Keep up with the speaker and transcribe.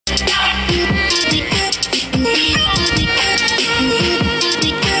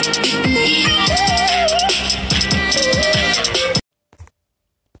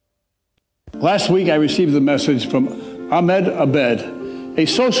Last week, I received a message from Ahmed Abed, a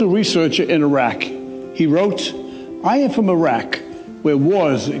social researcher in Iraq. He wrote, "I am from Iraq, where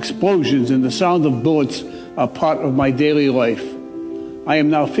wars, explosions, and the sound of bullets are part of my daily life. I am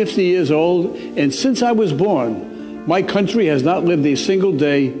now 50 years old, and since I was born, my country has not lived a single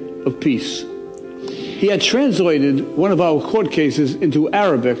day of peace." He had translated one of our court cases into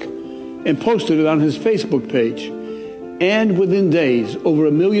Arabic and posted it on his Facebook page. And within days, over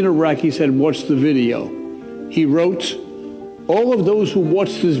 1 million Iraqis had watched the video. He wrote, "All of those who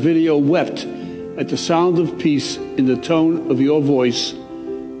watched this video wept at the sound of peace in the tone of your voice,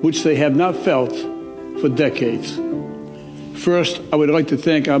 which they have not felt for decades." First, I would like to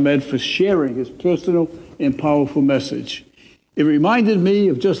thank Ahmed for sharing his personal and powerful message. It reminded me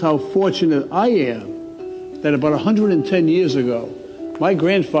of just how fortunate I am that about 110 years ago, my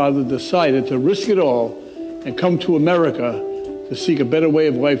grandfather decided to risk it all and come to America to seek a better way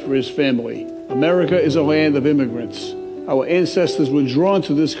of life for his family. America is a land of immigrants. Our ancestors were drawn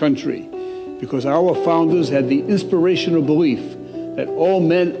to this country because our founders had the inspirational belief that all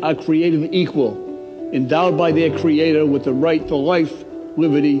men are created equal, endowed by their Creator with the right to life,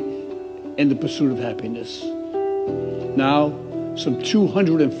 liberty, and the pursuit of happiness. Now, some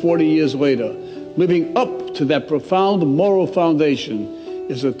 240 years later, living up to that profound moral foundation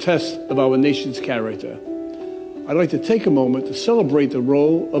is a test of our nation's character. I'd like to take a moment to celebrate the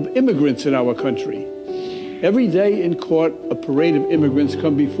role of immigrants in our country. Every day in court, a parade of immigrants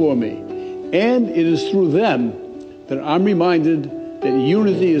come before me, and it is through them that I'm reminded that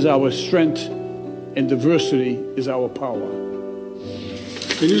unity is our strength and diversity is our power.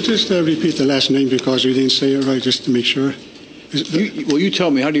 Can you just repeat the last name because we didn't say it right, just to make sure? You tell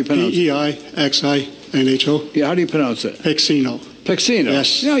me. How do you pronounce it? P-E-I-X-I-N-H-O. Yeah, how do you pronounce it? Pexino. Pexino.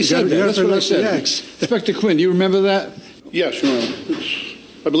 Yes. Yeah, I said that. That's what I said. Yes. Inspector Quinn, do you remember that? Yes, Your Honor.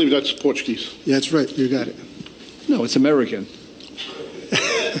 I believe that's Portuguese. Yeah, that's right. You got it. No, it's American.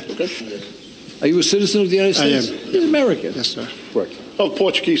 Are you a citizen of the United States? I am. You're American. Yes, sir. Correct. Of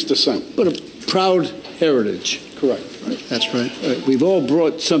Portuguese descent. But a proud heritage. Correct. That's right. We've all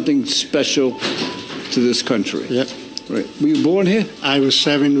brought something special to this country. Yep. Right. Were you born here? I was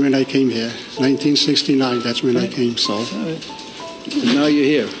 7 when I came here. 1969, that's when I came, so. All right. And now you're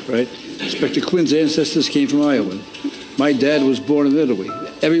here, right? Inspector Quinn's ancestors came from Ireland. My dad was born in Italy.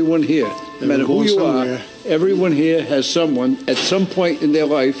 Everyone here, no matter who you are, everyone here has someone at some point in their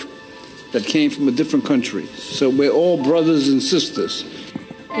life that came from a different country. So we're all brothers and sisters.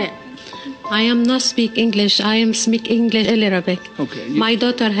 Yeah. I am not speak English. I am speak English a little bit. Okay. My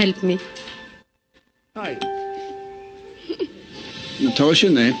daughter helped me. Hi. Now tell us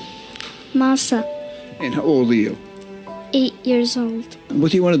your name. Masa, And how old are you? 8 years old.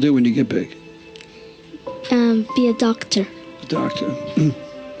 What do you want to do when you get big? Be a doctor. A doctor. She's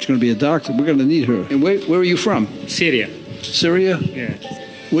going to be a doctor. We're going to need her. And where are you from? Syria. Syria? Yeah.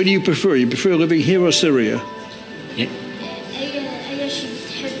 Where do you prefer? You prefer living here or Syria? Yeah.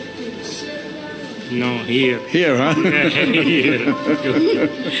 No, here. Here, huh? Here.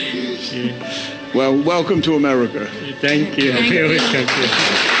 Well, welcome to America. Thank you. Thank you.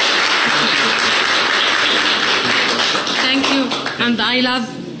 Thank you. And I love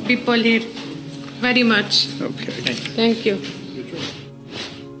people here very much. Okay. Thank you.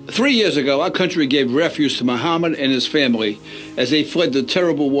 3 years ago, our country gave refuge to Muhammad and his family as they fled the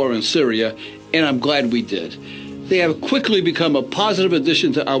terrible war in Syria, and I'm glad we did. They have quickly become a positive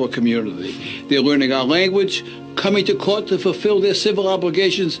addition to our community. They're learning our language, coming to court to fulfill their civil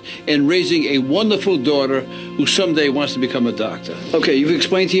obligations, and raising a wonderful daughter who someday wants to become a doctor. Okay, you've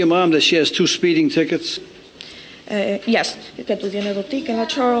explained to your mom that she has 2 speeding tickets? Yes, que tú tienes dos tickets, la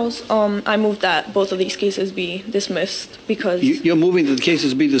Charles. I moved that both of these cases be dismissed because... You're moving that the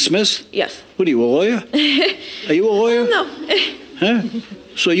cases be dismissed? Yes. What are you, a lawyer? Are you a lawyer? No. Huh?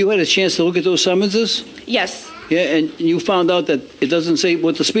 So you had a chance to look at those summonses? Yes. Yeah, and you found out that it doesn't say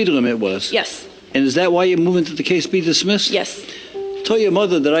what the speed limit was? Yes. And is that why you're moving to the case be dismissed? Yes. Tell your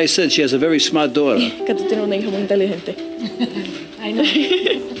mother that I said she has a very smart daughter. Que tú tienes una hija muy inteligente. I know.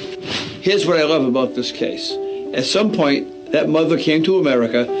 Here's what I love about this case. At some point, that mother came to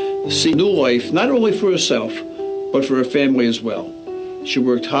America to see new life, not only for herself, but for her family as well. She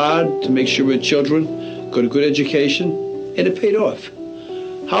worked hard to make sure her children got a good education, and it paid off.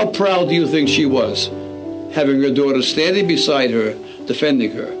 How proud do you think she was, having her daughter standing beside her,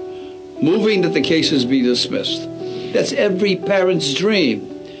 defending her, moving that the cases be dismissed? That's every parent's dream,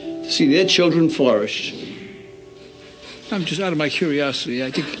 to see their children flourish. I'm just out of my curiosity.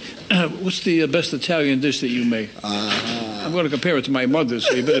 I think, what's the best Italian dish that you make? I'm going to compare it to my mother's,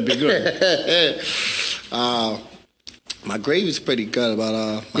 so you better be good. My gravy's pretty good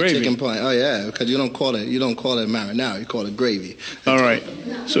about my Gravy. chicken pie. Oh yeah, because you don't call it marinara, you call it gravy. All right.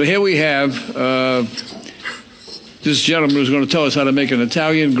 So here we have this gentleman who's going to tell us how to make an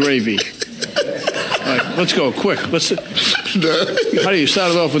Italian gravy. All right, let's go quick. How do you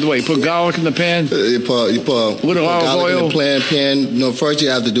start it off with? What? You put garlic in the pan. You put Little olive garlic oil? in the pan. No, first you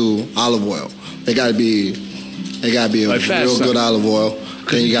have to do olive oil. It got to be a Like fast real stuff. good olive oil.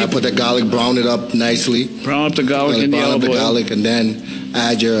 Then you got to put the garlic, brown it up nicely. Brown up the garlic in the olive oil. Garlic, and then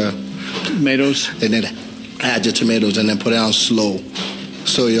add your Tomatoes. and then add your tomatoes, and then put it on slow,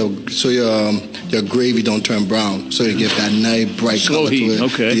 so your gravy don't turn brown, so you get that nice bright Slow color heat. to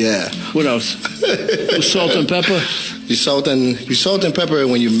it. Okay. Yeah. What else? Salt and pepper. You salt and pepper it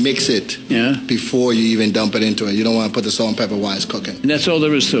when you mix it. Yeah. Before you even dump it into it. You don't want to put the salt and pepper while it's cooking. And that's all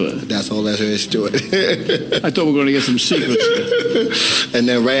there is to it. That's all there is to it. I thought we were going to get some secrets. And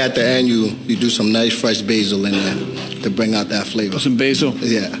then right at the end, you do some nice fresh basil in there to bring out that flavor. Some basil.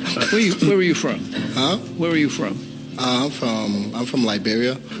 Yeah. Where are you from? Huh? Where are you from? I'm from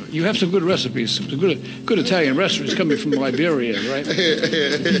Liberia. You have some good recipes, some good Italian restaurants coming from Liberia, right?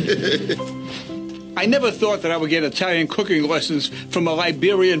 I never thought that I would get Italian cooking lessons from a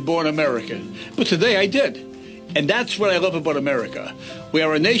Liberian-born American, but today I did. And that's what I love about America. We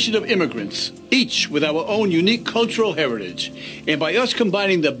are a nation of immigrants, each with our own unique cultural heritage. And by us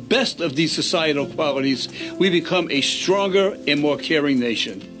combining the best of these societal qualities, we become a stronger and more caring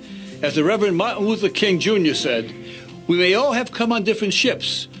nation. As the Reverend Martin Luther King Jr. said, we may all have come on different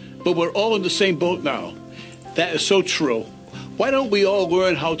ships, but we're all in the same boat now. That is so true. Why don't we all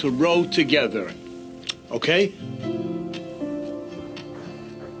learn how to row together? Okay?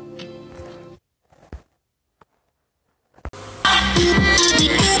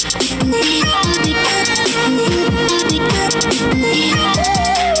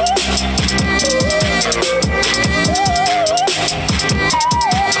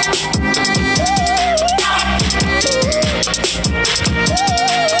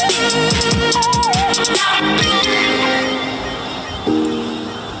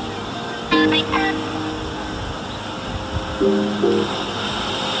 Thank you.